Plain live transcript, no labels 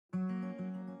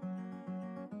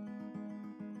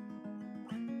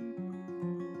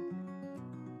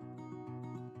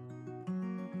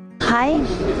Hi,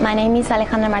 my name is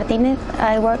Alejandra Martinez.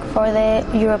 I work for the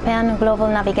European Global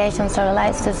Navigation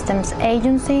Satellite Systems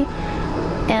Agency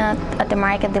and at the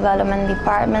Market Development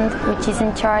Department, which is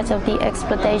in charge of the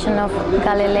exploitation of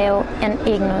Galileo and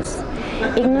EGNOS.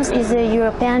 EGNOS is the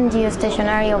European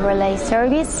Geostationary Overlay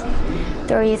Service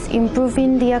that is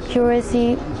improving the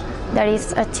accuracy that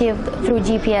is achieved through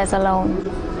GPS alone.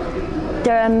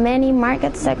 There are many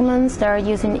market segments that are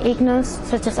using EGNOS,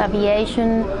 such as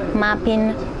aviation,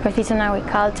 mapping, precision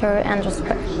agriculture, and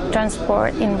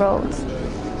transport in roads.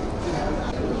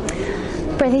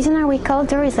 Precision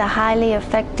agriculture is a highly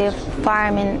effective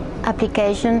farming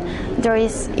application that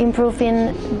is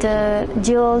improving the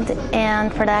yield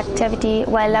and productivity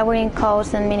while lowering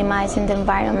costs and minimizing the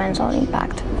environmental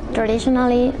impact.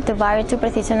 Traditionally, the barrier to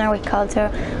precision agriculture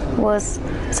was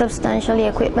substantially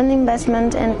equipment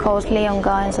investment and costly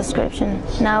ongoing subscription.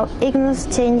 Now,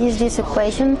 EGNOS changes this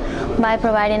equation by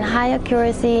providing high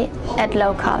accuracy at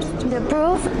low cost. The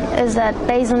proof is that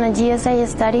based on a GSA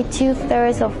study,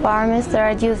 2/3 of farmers that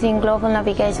are using global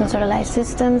navigation satellite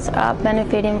systems are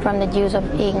benefiting from the use of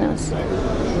EGNOS.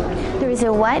 There is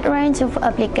a wide range of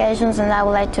applications, and I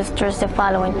would like to stress the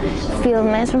following: field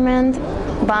measurement,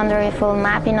 boundary full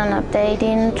mapping and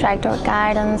updating, tractor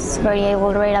guidance,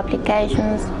 variable rate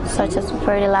applications such as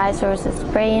fertilizers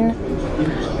spraying.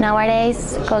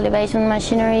 Nowadays, cultivation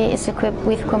machinery is equipped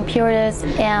with computers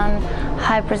and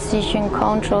high precision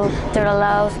control that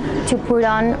allows to put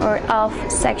on or off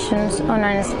sections on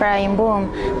a spraying boom.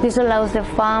 This allows the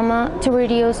farmer to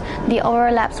reduce the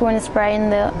overlaps when spraying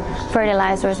the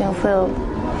fertilizers in field.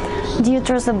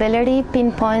 Geotraceability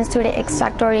pinpoints to the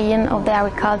exact origin of the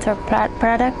agricultural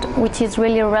product, which is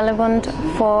really relevant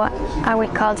for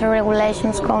agriculture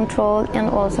regulations control and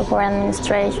also for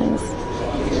administrations.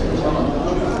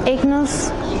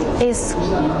 EGNOS is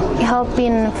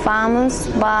helping farmers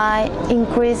by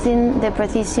increasing the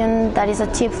precision that is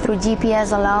achieved through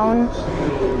GPS alone.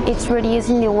 It's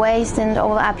reducing the waste and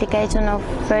over application of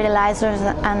fertilizers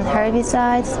and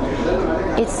herbicides.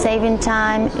 It's saving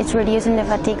time, it's reducing the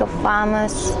fatigue of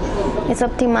farmers, it's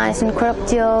optimizing crop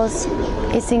yields,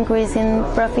 it's increasing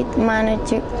profit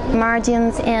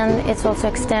margins, and it's also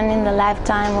extending the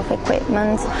lifetime of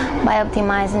equipment by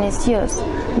optimizing its use.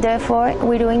 Therefore,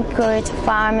 we do encourage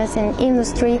farmers and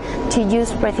industry to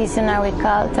use precision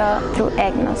agriculture through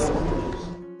EGNOS.